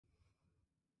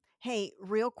Hey,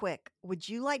 real quick, would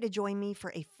you like to join me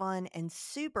for a fun and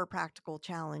super practical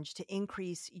challenge to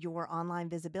increase your online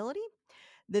visibility?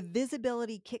 The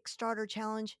Visibility Kickstarter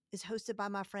Challenge is hosted by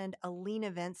my friend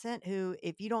Alina Vincent, who,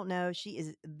 if you don't know, she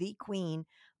is the queen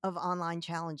of online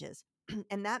challenges.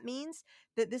 And that means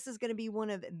that this is going to be one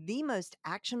of the most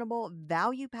actionable,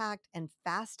 value packed, and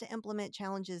fast to implement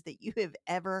challenges that you have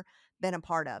ever been a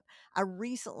part of. I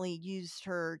recently used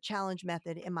her challenge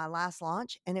method in my last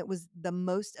launch, and it was the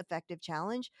most effective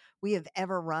challenge we have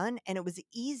ever run. And it was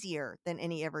easier than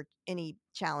any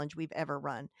challenge we've ever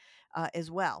run as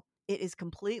well. It is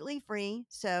completely free.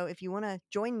 So if you want to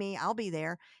join me, I'll be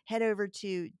there. Head over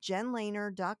to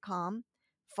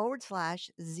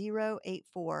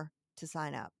jenlehner.com/084 to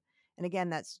sign up. And again,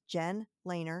 that's Jen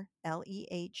Lehner,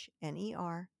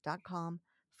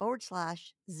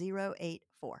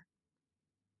 LEHNER.com/084.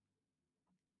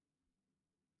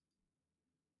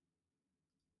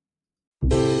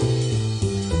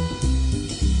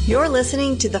 You're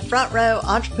listening to the Front Row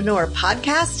Entrepreneur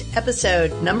Podcast,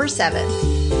 episode number 7.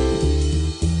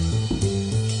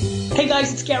 Hey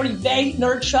guys, it's Gary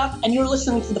Vaynerchuck, and you're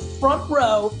listening to the Front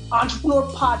Row Entrepreneur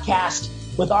Podcast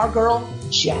with our girl,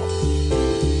 Jen.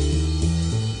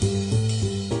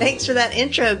 Thanks for that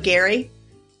intro, Gary.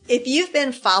 If you've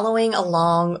been following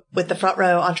along with the Front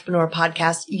Row Entrepreneur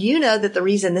Podcast, you know that the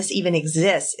reason this even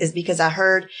exists is because I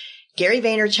heard Gary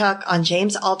Vaynerchuck on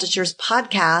James Altucher's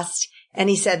podcast, and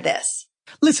he said this.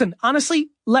 Listen,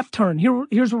 honestly, left turn.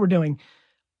 Here's what we're doing.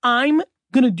 I'm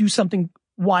going to do something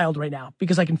wild right now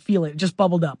because I can feel it. It just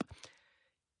bubbled up.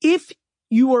 If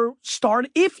you are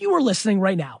listening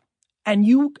right now and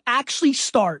you actually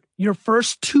start your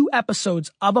first 2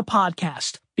 episodes of a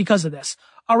podcast because of this,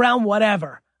 around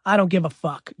whatever, I don't give a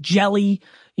fuck. Jelly,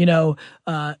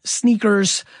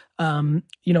 sneakers, buying,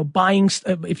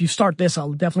 if you start this,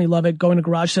 I'll definitely love it. Going to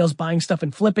garage sales, buying stuff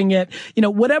and flipping it,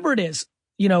 whatever it is,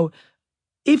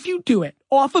 if you do it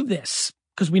off of this,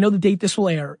 because we know the date this will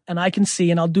air and I can see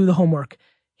and I'll do the homework,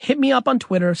 hit me up on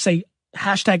Twitter, say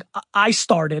hashtag I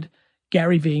started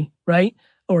Gary V, right?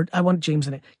 Or I want James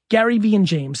in it. Gary V and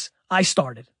James, I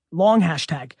started. Long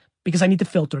hashtag because I need to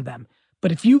filter them.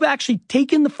 But if you've actually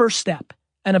taken the first step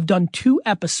and have done 2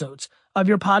 episodes of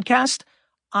your podcast,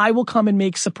 I will come and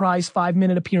make surprise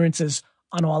 5-minute appearances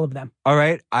on all of them. All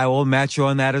right. I will match you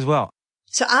on that as well.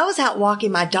 So I was out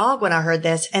walking my dog when I heard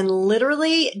this and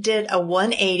literally did a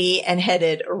 180 and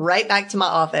headed right back to my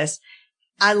office.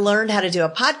 I learned how to do a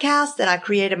podcast, then I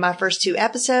created my first 2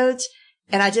 episodes,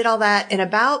 and I did all that in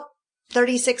about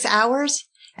 36 hours.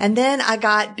 And then I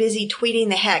got busy tweeting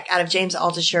the heck out of James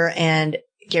Altucher and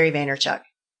Gary Vaynerchuck.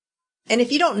 And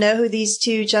if you don't know who these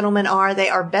 2 gentlemen are, they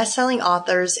are best-selling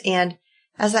authors and,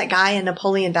 as that guy in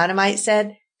Napoleon Dynamite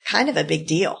said, kind of a big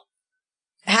deal.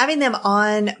 Having them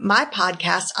on my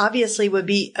podcast obviously would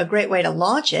be a great way to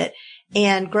launch it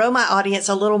and grow my audience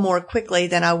a little more quickly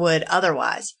than I would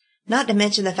otherwise. Not to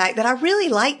mention the fact that I really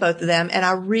like both of them and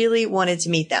I really wanted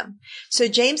to meet them. So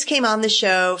James came on the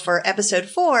show for episode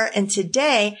 4, and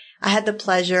today I had the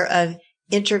pleasure of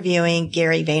interviewing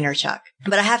Gary Vaynerchuck.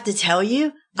 But I have to tell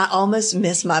you, I almost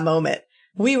missed my moment.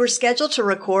 We were scheduled to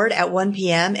record at 1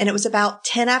 p.m. and it was about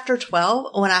 10 after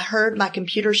 12 when I heard my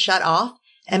computer shut off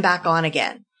and back on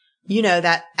again. You know,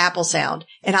 that Apple sound.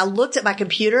 And I looked at my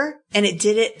computer and it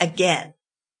did it again.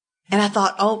 And I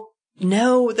thought, oh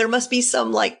no, there must be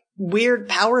some weird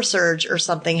power surge or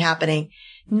something happening.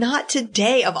 Not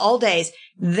today of all days.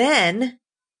 Then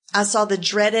I saw the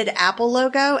dreaded Apple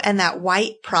logo and that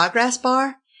white progress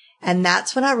bar. And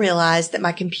that's when I realized that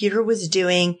my computer was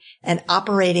doing an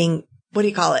operating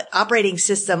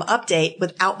system update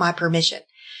without my permission.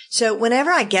 So whenever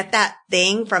I get that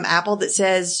thing from Apple that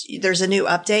says there's a new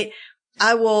update,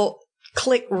 I will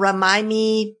click remind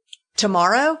me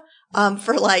tomorrow,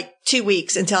 for 2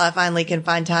 weeks until I finally can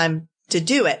find time to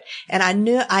do it. And I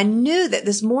knew that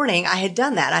this morning I had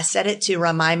done that. I set it to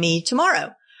remind me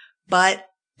tomorrow, but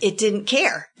it didn't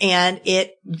care and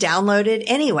it downloaded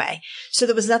anyway. So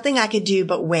there was nothing I could do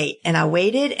but wait. And I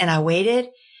waited and I waited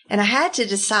and I had to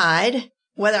decide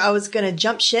whether I was going to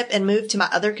jump ship and move to my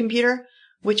other computer,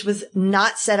 which was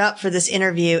not set up for this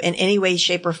interview in any way,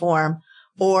 shape, or form,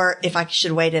 or if I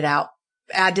should wait it out.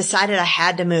 I decided I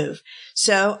had to move.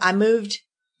 So I moved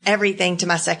everything to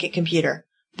my second computer,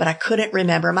 but I couldn't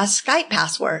remember my Skype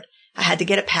password. I had to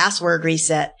get a password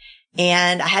reset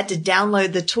and I had to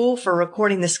download the tool for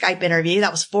recording the Skype interview.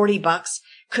 That was $40.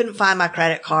 Couldn't find my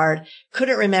credit card.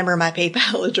 Couldn't remember my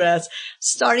PayPal address.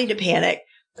 Starting to panic.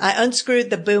 I unscrewed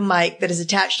the boom mic that is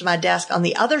attached to my desk on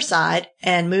the other side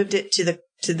and moved it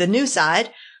to the new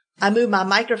side. I moved my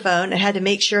microphone and had to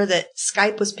make sure that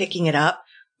Skype was picking it up.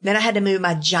 Then I had to move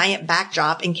my giant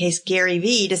backdrop in case Gary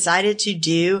Vee decided to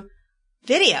do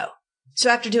video. So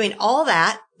after doing all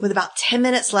that, with about 10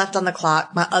 minutes left on the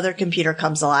clock, my other computer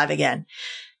comes alive again.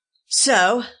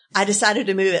 So I decided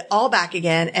to move it all back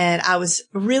again, and I was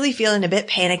really feeling a bit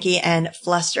panicky and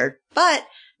flustered. But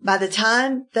by the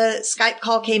time the Skype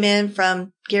call came in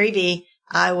from Gary Vee,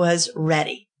 I was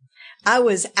ready. I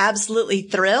was absolutely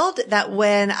thrilled that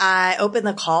when I opened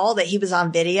the call that he was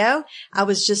on video. I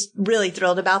was just really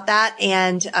thrilled about that.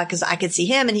 And, cause I could see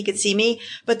him and he could see me.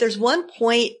 But there's one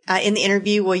point in the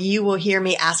interview where you will hear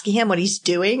me asking him what he's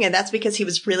doing. And that's because he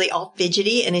was really all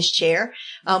fidgety in his chair,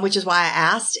 which is why I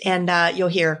asked. And, you'll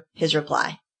hear his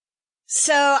reply.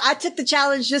 So I took the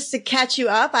challenge just to catch you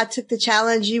up. I took the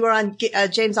challenge. You were on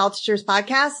James Altucher's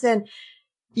podcast and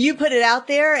you put it out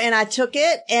there and I took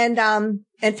it.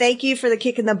 And thank you for the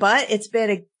kick in the butt. It's been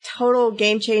a total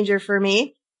game changer for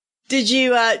me. Did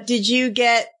you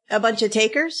get a bunch of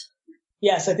takers?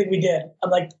 Yes, I think we did. I'm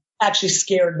like actually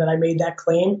scared that I made that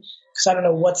claim because I don't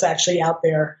know what's actually out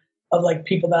there of like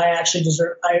people that I actually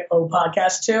I owe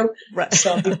podcasts to. Right.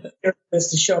 So I'm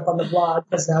nervous to show up on the blog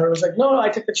because now it was like, no, I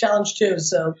took the challenge too.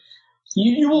 So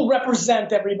you will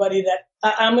represent everybody that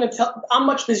I'm going to tell. I'm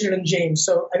much busier than James.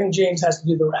 So I think James has to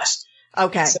do the rest.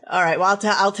 Okay. So. All right. Well,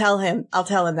 I'll tell him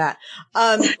that.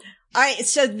 All right.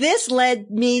 So this led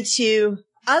me to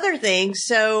other things.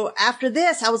 So after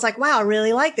this, I was like, wow, I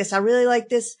really like this. I really like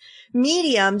this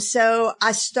medium. So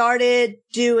I started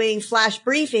doing flash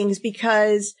briefings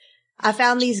because I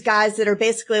found these guys that are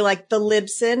basically like the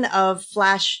Libsyn of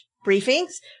flash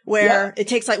briefings where it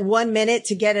takes like 1 minute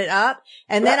to get it up.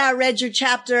 And then I read your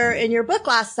chapter in your book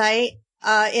last night,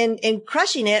 in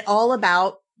Crushing It, all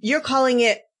about, you're calling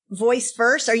it voice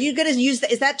first. Are you going to use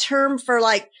that? Is that term for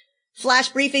like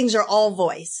flash briefings or all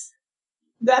voice?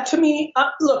 That to me,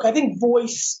 look, I think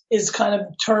voice is kind of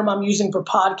the term I'm using for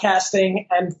podcasting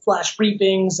and flash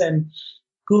briefings and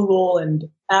Google and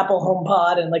Apple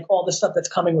HomePod and like all the stuff that's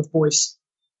coming with voice.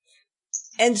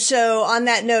 And so on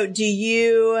that note, do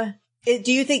you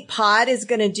think Pod is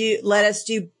going to let us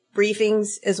do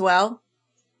briefings as well?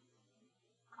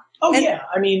 Oh, yeah.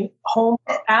 I mean,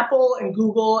 Apple and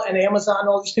Google and Amazon,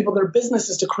 all these people, their business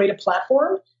is to create a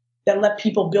platform that let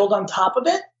people build on top of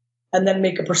it and then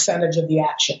make a percentage of the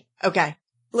action. Okay.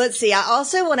 Let's see. I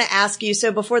also want to ask you.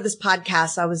 So before this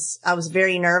podcast, I was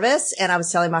very nervous and I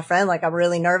was telling my friend, like, I'm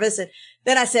really nervous. And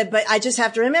then I said, but I just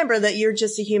have to remember that you're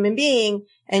just a human being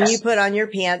and you put on your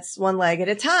pants one leg at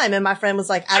a time. And my friend was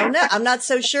like, I don't know. I'm not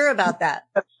so sure about that.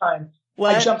 That's fine.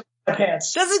 What? I jumped in my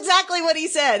pants. That's exactly what he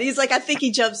said. He's like, I think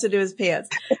he jumps into his pants.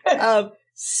 But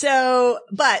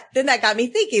then that got me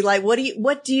thinking, like,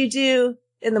 what do you do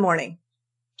in the morning?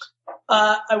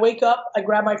 I wake up, I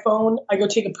grab my phone, I go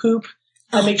take a poop.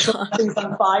 I make sure nothing's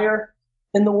on fire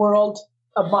in the world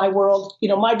of my world. You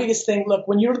know, my biggest thing, look,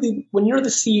 when you're the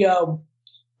CEO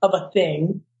of a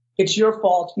thing, it's your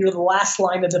fault. You're the last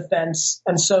line of defense.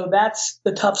 And so that's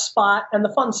the tough spot and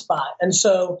the fun spot. And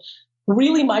so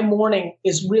really my morning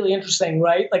is really interesting,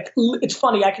 right? Like, it's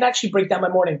funny. I can actually break down my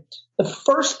morning. The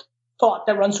first thought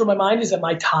that runs through my mind is, am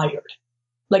I tired?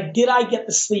 Like, did I get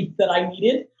the sleep that I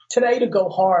needed today to go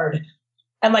hard?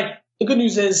 And like, the good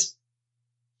news is,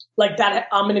 like that,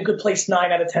 I'm in a good place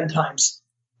 9 out of 10 times.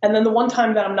 And then the one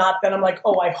time that I'm not, then I'm like,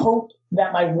 oh, I hope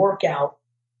that my workout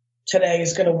today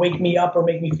is going to wake me up or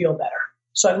make me feel better.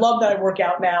 So I love that I work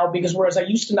out now because whereas I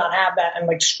used to not have that and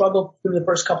like struggle through the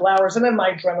first couple hours and then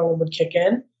my adrenaline would kick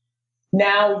in.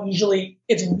 Now, usually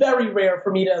it's very rare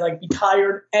for me to like be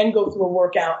tired and go through a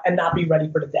workout and not be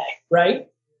ready for the day. Right.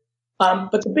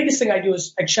 But the biggest thing I do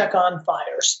is I check on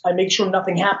fires. I make sure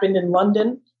nothing happened in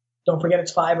London. Don't forget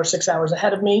it's 5 or 6 hours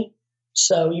ahead of me.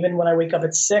 So even when I wake up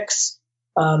at 6,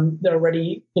 they're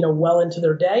already, well into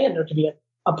their day and there could be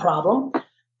a problem.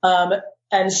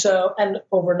 And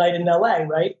overnight in LA,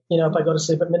 right? If I go to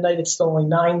sleep at midnight, it's still only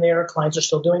 9 there. Clients are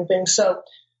still doing things. So,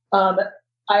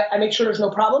 I make sure there's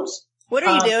no problems. What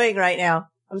are you doing right now?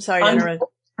 I'm sorry to interrupt.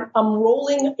 I'm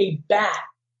rolling a bat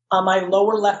on my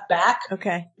lower left back.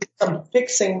 Okay. I'm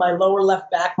fixing my lower left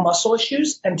back muscle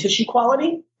issues and tissue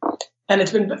quality. And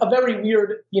it's been a very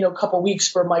weird, couple weeks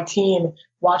for my team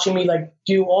watching me like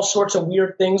do all sorts of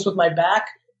weird things with my back,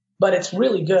 but it's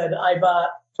really good.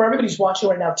 For everybody who's watching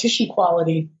right now, tissue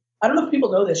quality. I don't know if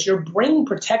people know this. Your brain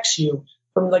protects you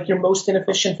from like your most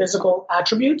inefficient physical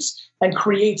attributes and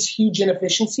creates huge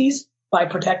inefficiencies by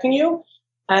protecting you.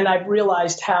 And I've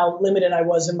realized how limited I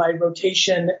was in my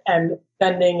rotation and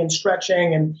bending and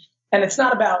stretching. And it's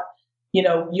not about,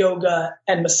 yoga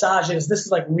and massages. This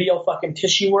is like real fucking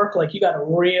tissue work. Like you got to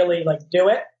really like do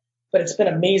it, but it's been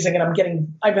amazing. And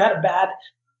I've had a bad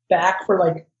back for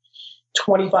like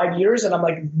 25 years, and I'm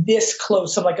like this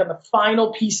close. I'm like on the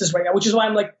final pieces right now, which is why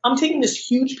I'm like, I'm taking this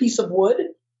huge piece of wood,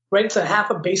 right? It's a half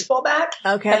a baseball bat.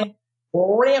 Okay. And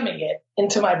ramming it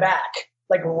into my back,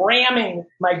 like ramming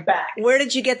my back. Where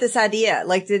did you get this idea?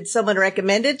 Like, did someone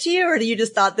recommend it to you, or do you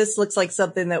just thought this looks like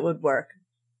something that would work?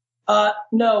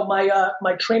 No,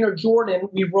 my trainer, Jordan,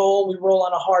 we roll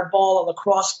on a hard ball, a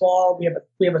lacrosse ball.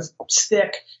 We have a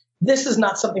stick. This is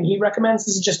not something he recommends.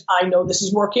 This is just, I know this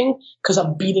is working because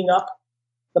I'm beating up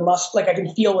the muscle. Like I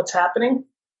can feel what's happening.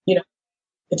 You know,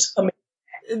 it's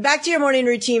amazing. Back to your morning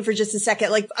routine for just a second.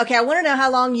 Like, okay, I want to know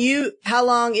how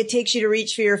long it takes you to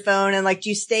reach for your phone. And like, do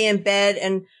you stay in bed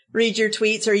and read your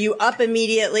tweets? Are you up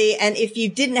immediately? And if you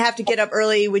didn't have to get up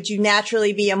early, would you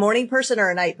naturally be a morning person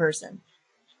or a night person?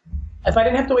 If I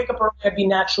didn't have to wake up early, I'd be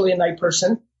naturally a night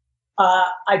person.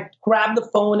 I grab the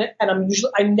phone and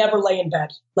I never lay in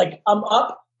bed. Like I'm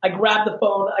up, I grab the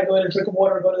phone, I go get a drink of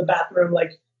water, go to the bathroom.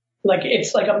 Like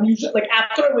it's like I'm usually like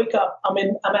after I wake up, I'm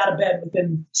out of bed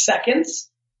within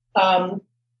seconds.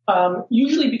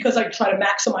 Usually because I try to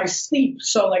maximize sleep.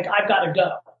 So like I've got to go.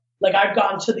 Like I've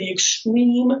gone to the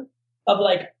extreme of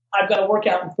like I've got to work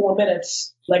out in 4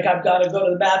 minutes. Like I've got to go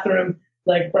to the bathroom,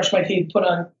 like brush my teeth, put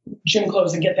on gym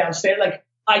clothes, and get downstairs. Like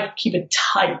I keep it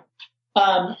tight.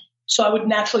 So I would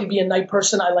naturally be a night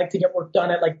person. I like to get work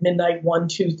done at like midnight, 1,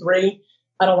 2, 3.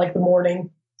 I don't like the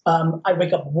morning. I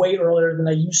wake up way earlier than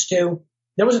I used to.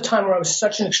 There was a time where I was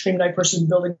such an extreme night person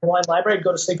building a wine library. I'd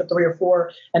go to sleep at 3 or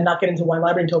 4 and not get into wine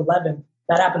library until 11.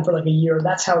 That happened for like a year.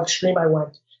 That's how extreme I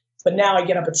went. But now I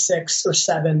get up at 6 or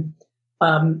 7,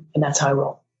 and that's how I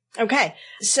roll. Okay.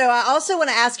 So I also want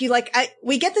to ask you, like,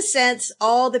 we get the sense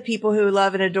all the people who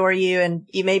love and adore you, and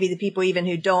maybe the people even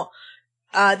who don't,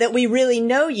 that we really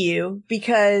know you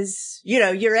because, you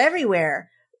know, you're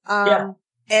everywhere. Yeah.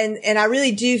 And I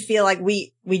really do feel like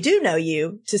we do know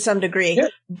you to some degree, Yeah.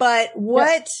 but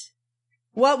what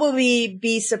will we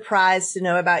be surprised to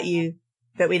know about you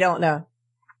that we don't know?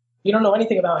 You don't know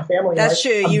anything about my family. That's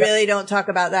true. You really don't talk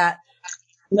about that.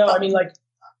 No, I mean, like,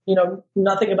 you know,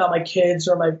 nothing about my kids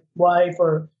or my wife,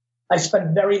 or I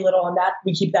spend very little on that.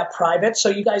 We keep that private. So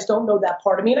you guys don't know that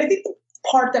part of me. And I think the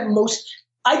part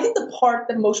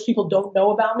that most people don't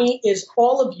know about me is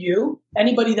all of you,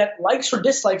 anybody that likes or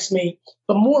dislikes me,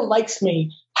 but more likes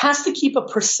me, has to keep a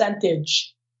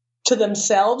percentage to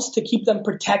themselves to keep them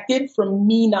protected from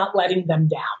me not letting them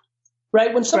down.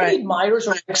 Right? When somebody admires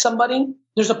or likes somebody,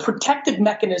 there's a protective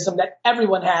mechanism that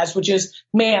everyone has, which is,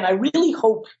 man, I really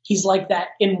hope he's like that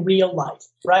in real life.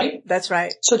 Right? That's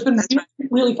right. So it's been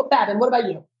really bad. And what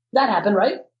about you? That happened,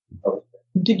 right?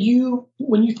 Did you,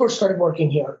 when you first started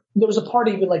working here, there was a part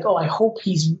of you like, oh, I hope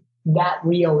he's that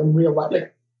real in real life.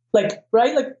 Like,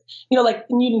 right? Like, you know, like,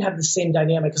 and you didn't have the same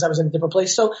dynamic because I was in a different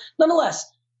place. So nonetheless,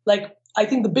 like, I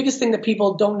think the biggest thing that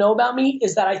people don't know about me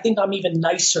is that I think I'm even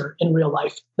nicer in real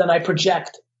life than I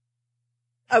project.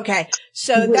 Okay.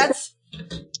 So that's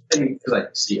because I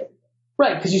see it.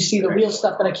 Right. Because you see the real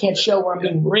stuff that I can't show where I'm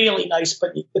being really nice, but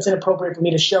it's inappropriate for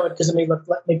me to show it because it may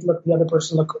make the other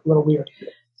person look a little weird.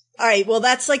 all right. Well,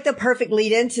 that's like the perfect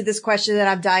lead into this question that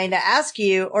I'm dying to ask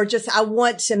you, or just I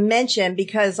want to mention,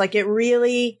 because like it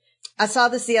really, I saw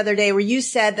this the other day where you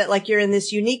said that like you're in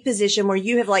this unique position where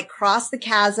you have like crossed the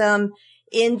chasm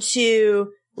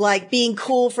into like being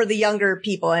cool for the younger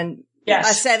people. And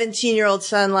Yes. my 17-year-old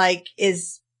son like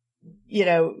is, you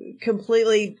know,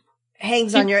 completely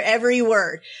hangs on your every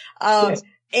word. Yes.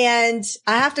 And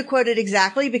I have to quote it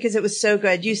exactly because it was so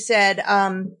good. You said,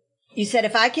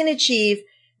 if I can achieve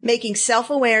making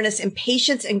self-awareness and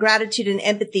patience and gratitude and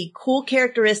empathy cool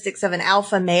characteristics of an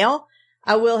alpha male,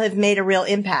 I will have made a real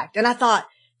impact. And I thought,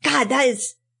 God, that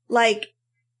is like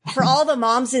for all the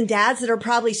moms and dads that are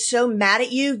probably so mad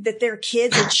at you that their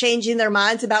kids are changing their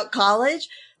minds about college.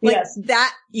 Like Yes.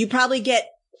 that, you probably get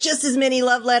just as many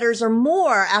love letters or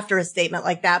more after a statement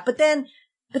like that. But then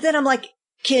I'm like,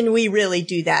 can we really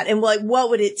do that? And like,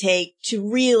 what would it take to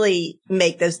really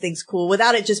make those things cool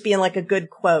without it just being like a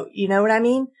good quote? You know what I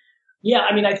mean? Yeah.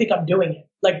 I mean, I think I'm doing it.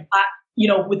 Like,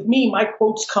 with me, my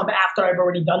quotes come after I've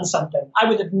already done something. I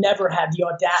would have never had the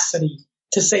audacity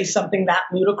to say something that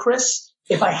ludicrous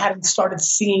if I hadn't started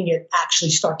seeing it actually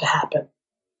start to happen.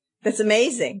 That's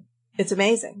amazing. It's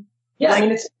amazing. Yeah. Like, I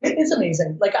mean, it is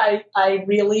amazing. Like, I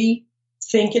really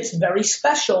think it's very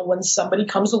special when somebody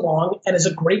comes along and is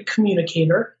a great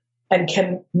communicator and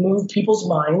can move people's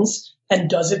minds and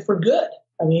does it for good.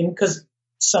 I mean, because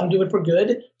some do it for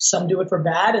good, some do it for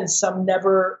bad, and some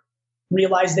never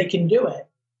realize they can do it.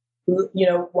 You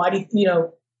know, why do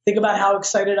you think about how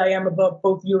excited I am about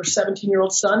both your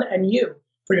 17-year-old son and you.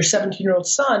 For your 17-year-old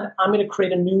son, I'm going to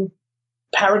create a new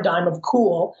paradigm of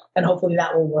cool, and hopefully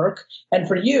that will work. And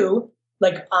for you,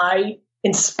 like I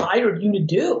inspired you to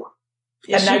do.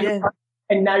 Yes, and you did.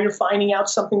 And now you're finding out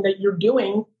something that you're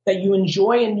doing that you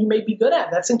enjoy and you may be good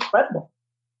at. That's incredible.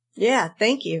 Yeah.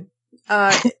 Thank you.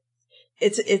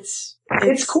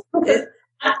 It's cool.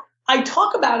 I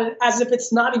talk about it as if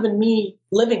it's not even me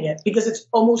living it because it's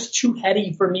almost too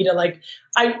heady for me to like,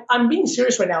 I'm being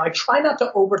serious right now. I try not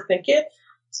to overthink it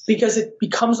because it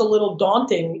becomes a little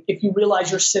daunting if you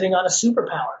realize you're sitting on a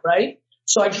superpower, right?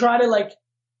 So I try to like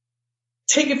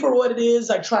take it for what it is.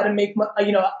 I try to make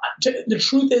the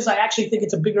truth is I actually think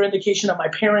it's a bigger indication of my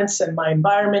parents and my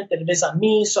environment than it is on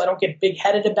me. So I don't get big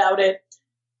headed about it.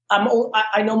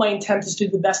 I know my intent is to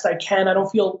do the best I can. I don't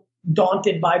feel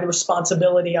daunted by the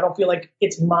responsibility. I don't feel like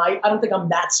I don't think I'm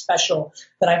that special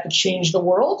that I have to change the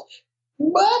world,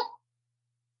 but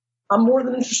I'm more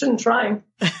than interested in trying.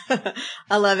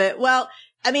 I love it. Well,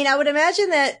 I mean, I would imagine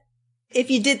that if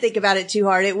you did think about it too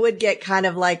hard, it would get kind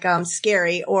of like,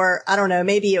 scary, or I don't know,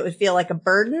 maybe it would feel like a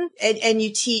burden. And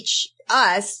you teach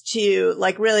us to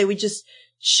like, really, we just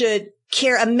should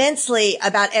care immensely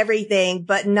about everything,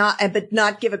 but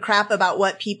not give a crap about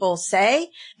what people say.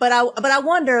 But I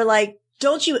wonder, like,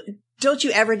 don't you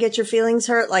ever get your feelings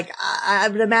hurt? Like, I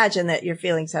would imagine that your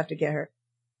feelings have to get hurt.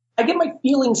 I get my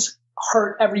feelings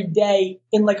hurt every day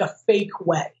in like a fake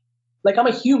way. Like I'm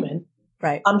a human.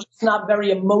 Right. I'm just not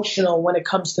very emotional when it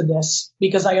comes to this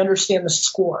because I understand the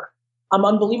score. I'm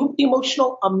unbelievably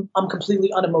emotional. I'm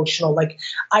completely unemotional. Like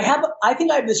I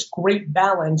think I have this great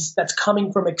balance that's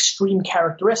coming from extreme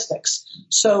characteristics.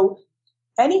 So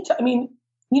there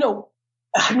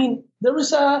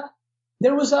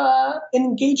was an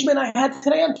engagement I had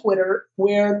today on Twitter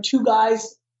where two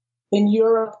guys in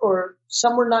Europe or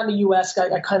somewhere not in the US,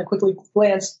 I kind of quickly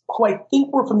glanced, who I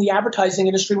think were from the advertising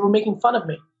industry, were making fun of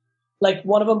me. Like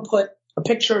one of them put a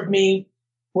picture of me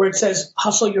where it says,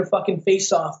 hustle your fucking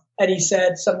face off. And he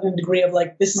said something in the degree of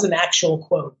like, this is an actual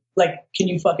quote. Like, can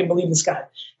you fucking believe this guy?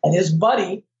 And his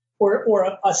buddy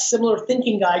or a similar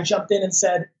thinking guy jumped in and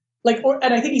said,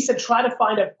 and I think he said, try to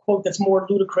find a quote that's more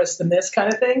ludicrous than this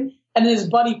kind of thing. And then his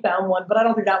buddy found one, but I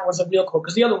don't think that one was a real quote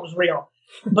because the other one was real.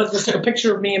 But just took a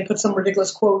picture of me and put some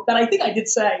ridiculous quote that I think I did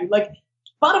say. Like,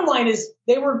 bottom line is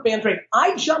they were bantering.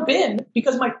 I jump in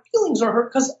because my feelings are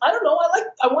hurt because I don't know.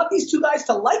 I want these two guys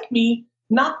to like me,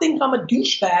 not think I'm a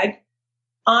douchebag.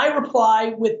 I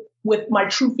reply with my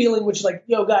true feeling, which is like,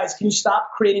 yo guys, can you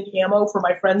stop creating ammo for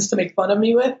my friends to make fun of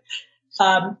me with?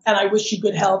 And I wish you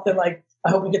good health. And like,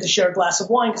 I hope we get to share a glass of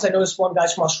wine because I noticed one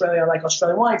guy's from Australia. I like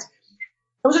Australian wines.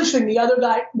 It was interesting. The other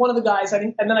guy, one of the guys,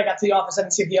 and then I got to the office. I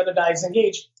didn't see if the other guy is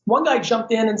engaged. One guy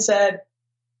jumped in and said,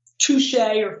 touche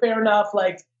or fair enough.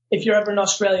 Like, if you're ever in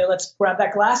Australia, let's grab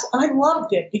that glass. And I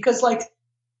loved it because like,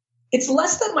 it's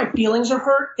less that my feelings are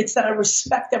hurt. It's that I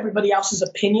respect everybody else's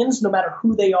opinions, no matter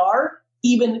who they are,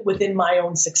 even within my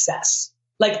own success.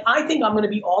 Like, I think I'm going to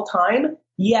be all time,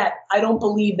 yet I don't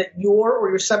believe that your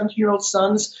 17-year-old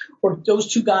son's or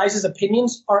those two guys'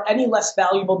 opinions are any less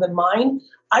valuable than mine.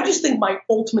 I just think my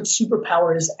ultimate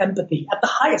superpower is empathy at the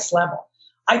highest level.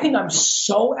 I think I'm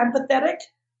so empathetic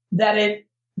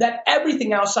that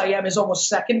everything else I am is almost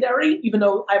secondary, even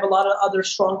though I have a lot of other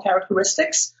strong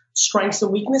characteristics, strengths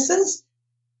and weaknesses.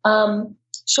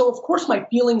 So of course my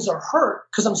feelings are hurt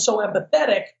because I'm so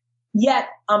empathetic, yet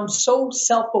I'm so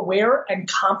self-aware and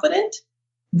confident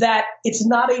that it's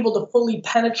not able to fully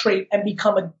penetrate and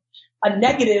become a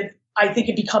negative. I think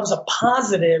it becomes a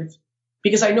positive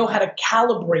because I know how to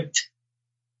calibrate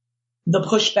the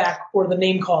pushback or the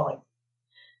name calling.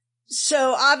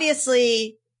 So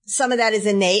obviously some of that is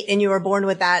innate and you were born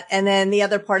with that. And then the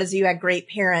other part is you had great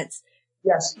parents.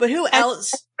 Yes. But who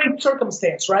else? Great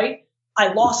circumstance, right?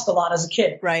 I lost a lot as a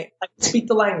kid. Right. I could speak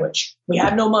the language. We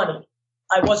had no money.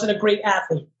 I wasn't a great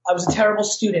athlete. I was a terrible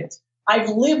student. I've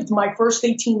lived my first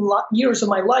 18 years of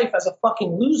my life as a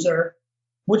fucking loser,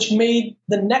 which made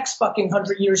the next fucking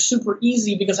 100 years super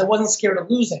easy because I wasn't scared of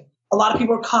losing. A lot of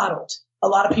people are coddled. A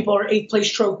lot of people are 8th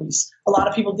place trophies. A lot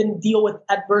of people didn't deal with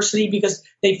adversity because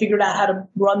they figured out how to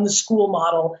run the school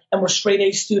model and were straight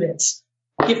A students,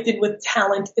 gifted with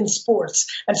talent in sports.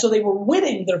 And so they were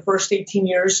winning their first 18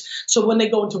 years. So when they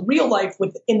go into real life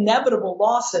with inevitable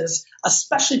losses,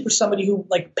 especially for somebody who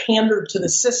like pandered to the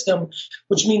system,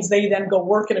 which means they then go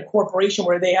work in a corporation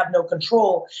where they have no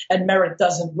control and merit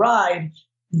doesn't ride,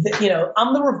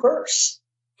 I'm the reverse.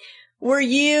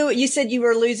 You said you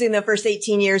were losing the first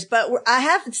 18 years, but I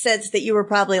have sensed that you were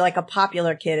probably like a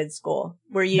popular kid in school.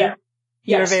 Were you? Yeah.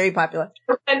 You Yes. were very popular.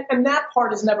 And that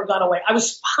part has never gone away. I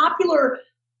was popular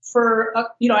for,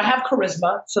 I have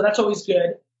charisma, so that's always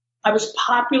good. I was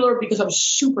popular because I was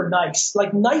super nice.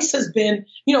 Like nice has been,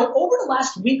 over the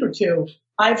last week or two,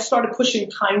 I've started pushing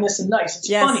kindness and nice. It's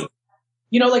funny.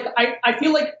 Like I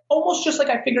feel like almost just like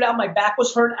I figured out my back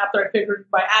was hurt after I figured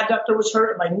my adductor was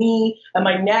hurt and my knee and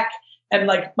my neck and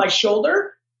like my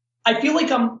shoulder. I feel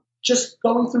like I'm just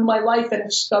going through my life and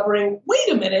discovering,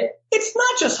 wait a minute, it's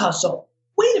not just hustle.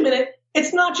 Wait a minute,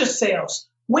 it's not just sales.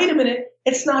 Wait a minute,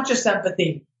 it's not just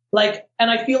empathy. And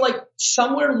I feel like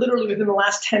somewhere literally within the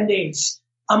last 10 days,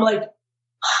 I'm like,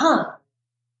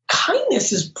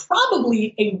 kindness is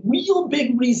probably a real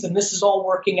big reason this is all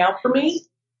working out for me.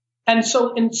 And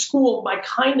so in school, my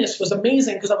kindness was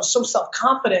amazing because I was so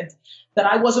self-confident that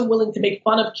I wasn't willing to make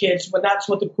fun of kids when that's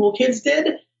what the cool kids did.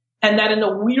 And that in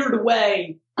a weird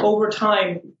way, over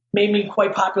time, made me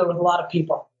quite popular with a lot of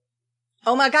people.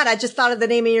 Oh my God, I just thought of the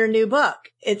name of your new book.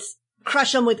 It's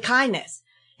Crush 'em with Kindness.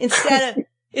 Instead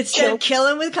of kill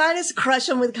 'em with kindness, crush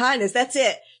 'em with kindness. That's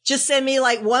it. Just send me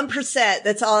like 1%.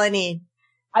 That's all I need.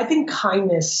 I think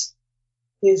kindness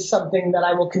is something that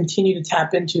I will continue to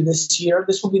tap into this year.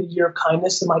 This will be the year of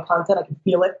kindness in my content. I can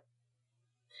feel it.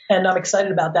 And I'm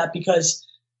excited about that because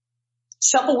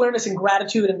self-awareness and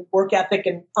gratitude and work ethic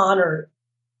and honor,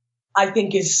 I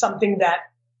think is something that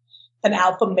an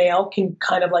alpha male can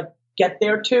kind of like get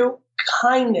there to.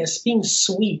 Kindness, being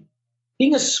sweet,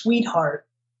 being a sweetheart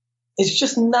is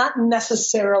just not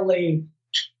necessarily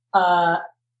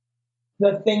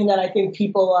the thing that I think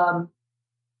people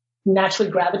naturally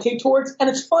gravitate towards. And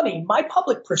it's funny, my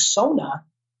public persona,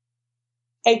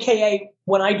 AKA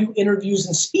when I do interviews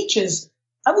and speeches,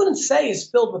 I wouldn't say is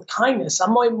filled with kindness.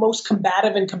 I'm my most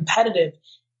combative and competitive.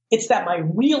 It's that my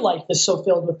real life is so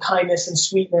filled with kindness and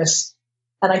sweetness.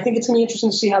 And I think it's going to be interesting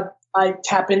to see how I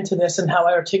tap into this and how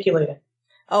I articulate it.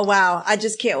 Oh, wow. I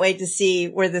just can't wait to see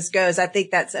where this goes. I think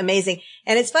that's amazing.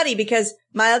 And it's funny because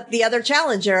the other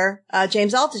challenger,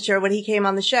 James Altucher, when he came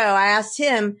on the show, I asked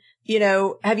him,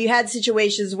 have you had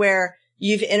situations where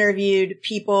you've interviewed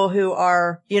people who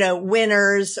are,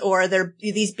 winners or they're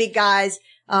these big guys,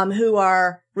 who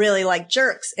are really like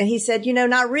jerks? And he said,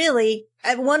 not really.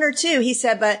 At one or two, he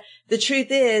said, but the truth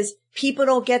is people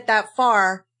don't get that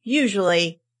far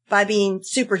usually by being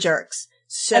super jerks.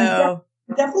 So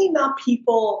definitely not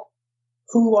people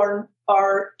who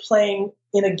are playing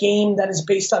in a game that is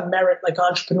based on merit, like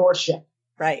entrepreneurship.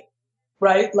 Right.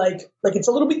 Right. Like it's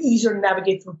a little bit easier to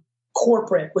navigate through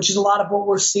corporate, which is a lot of what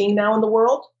we're seeing now in the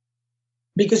world,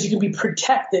 because you can be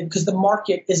protected because the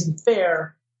market isn't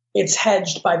fair. It's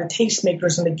hedged by the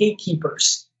tastemakers and the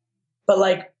gatekeepers. But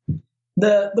like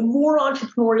the more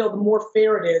entrepreneurial, the more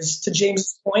fair it is, to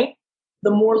James's point,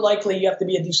 the more likely you have to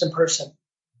be a decent person.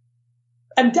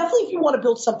 And definitely if you want to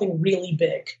build something really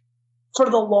big for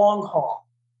the long haul,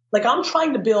 like I'm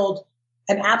trying to build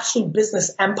an absolute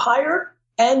business empire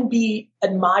and be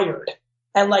admired.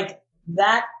 And like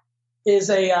that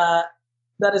is a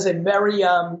very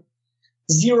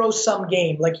zero-sum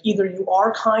game. Like either you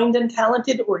are kind and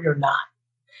talented or you're not.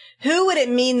 Who would it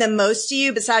mean the most to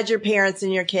you besides your parents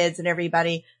and your kids and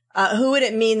everybody? Who would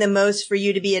it mean the most for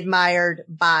you to be admired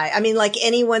by? I mean, like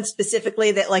anyone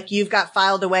specifically that like you've got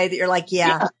filed away that you're like,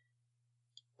 yeah.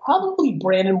 Probably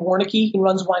Brandon Warnicki. He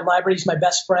runs Wine Library. He's my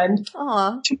best friend.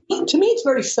 Aww. To me, it's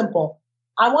very simple.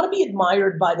 I want to be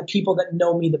admired by the people that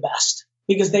know me the best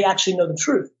because they actually know the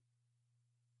truth.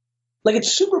 Like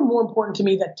it's super more important to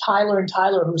me that Tyler,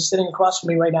 who's sitting across from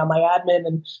me right now, my admin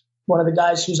and one of the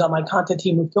guys who's on my content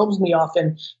team who films me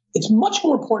often, it's much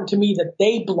more important to me that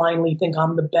they blindly think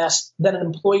I'm the best than an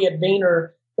employee at Vayner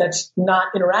that's not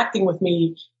interacting with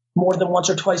me more than once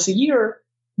or twice a year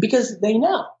because they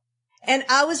know. And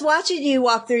I was watching you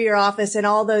walk through your office and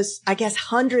all those, I guess,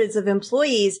 hundreds of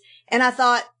employees. And I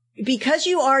thought, because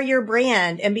you are your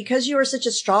brand and because you are such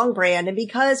a strong brand and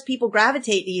because people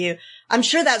gravitate to you, I'm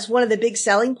sure that's one of the big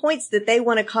selling points that they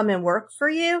want to come and work for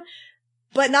you.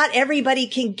 But not everybody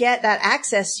can get that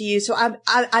access to you. So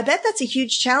I bet that's a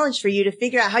huge challenge for you to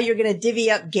figure out how you're going to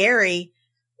divvy up Gary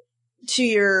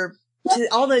to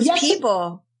all those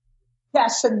people.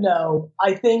 Yes and no.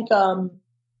 I think that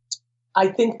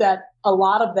a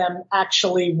lot of them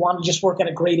actually want to just work at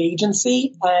a great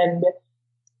agency and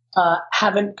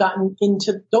haven't gotten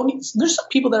into, there's some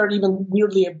people that are even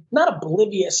weirdly not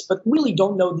oblivious, but really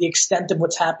don't know the extent of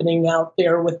what's happening out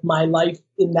there with my life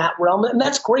in that realm. And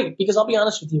that's great because I'll be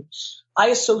honest with you, I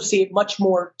associate much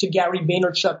more to Gary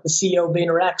Vaynerchuck, the CEO of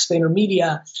VaynerX,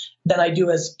 VaynerMedia, than I do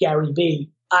as Gary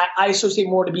V. I associate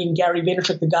more to being Gary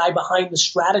Vaynerchuck, the guy behind the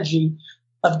strategy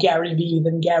of Gary V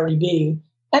than Gary V.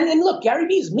 And look, Gary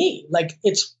V is me. Like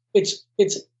it's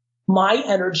my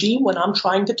energy when I'm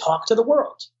trying to talk to the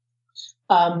world.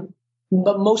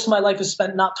 but most of my life is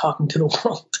spent not talking to the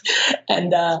world.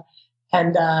 and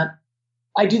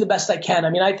I do the best I can. I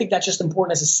mean, I think that's just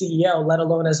important as a CEO, let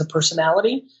alone as a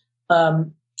personality.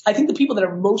 I think the people that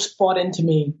are most bought into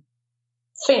me,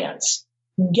 fans,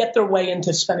 get their way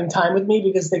into spending time with me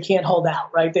because they can't hold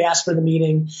out, right? They ask for the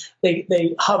meeting,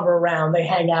 they hover around, they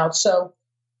hang out. So,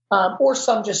 or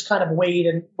some just kind of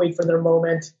wait for their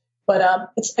moment.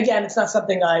 But it's not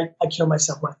something I kill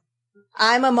myself with.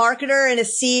 I'm a marketer in a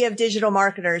sea of digital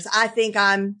marketers. I think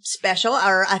I'm special,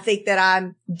 or I think that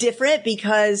I'm different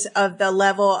because of the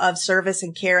level of service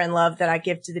and care and love that I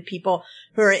give to the people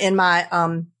who are in my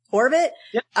orbit.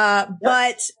 Yep.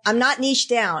 But I'm not niche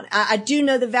down. I do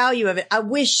know the value of it. I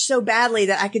wish so badly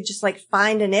that I could just like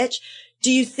find a niche.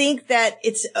 Do you think that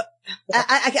it's,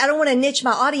 I don't want to niche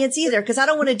my audience either, because I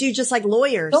don't want to do just like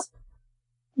lawyers. No.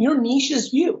 Your niche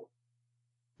is you.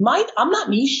 I'm not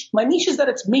niche. My niche is that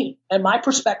it's me and my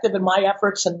perspective and my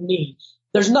efforts and me.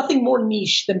 There's nothing more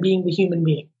niche than being the human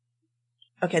being.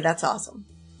 Okay. That's awesome.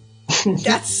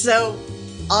 That's so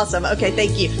awesome. Okay.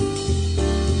 Thank you.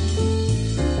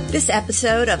 This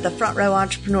episode of the Front Row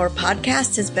Entrepreneur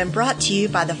Podcast has been brought to you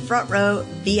by the Front Row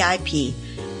VIP,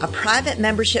 a private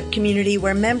membership community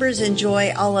where members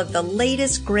enjoy all of the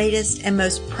latest, greatest, and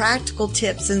most practical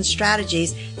tips and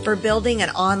strategies for building an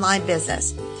online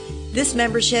business. This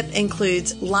membership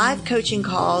includes live coaching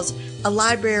calls, a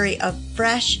library of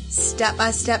fresh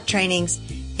step-by-step trainings,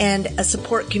 and a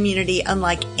support community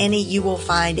unlike any you will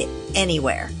find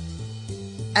anywhere.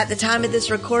 At the time of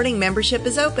this recording, membership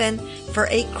is open for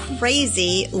a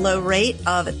crazy low rate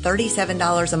of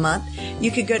 $37 a month.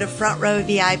 You could go to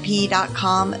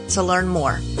frontrowvip.com to learn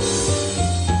more.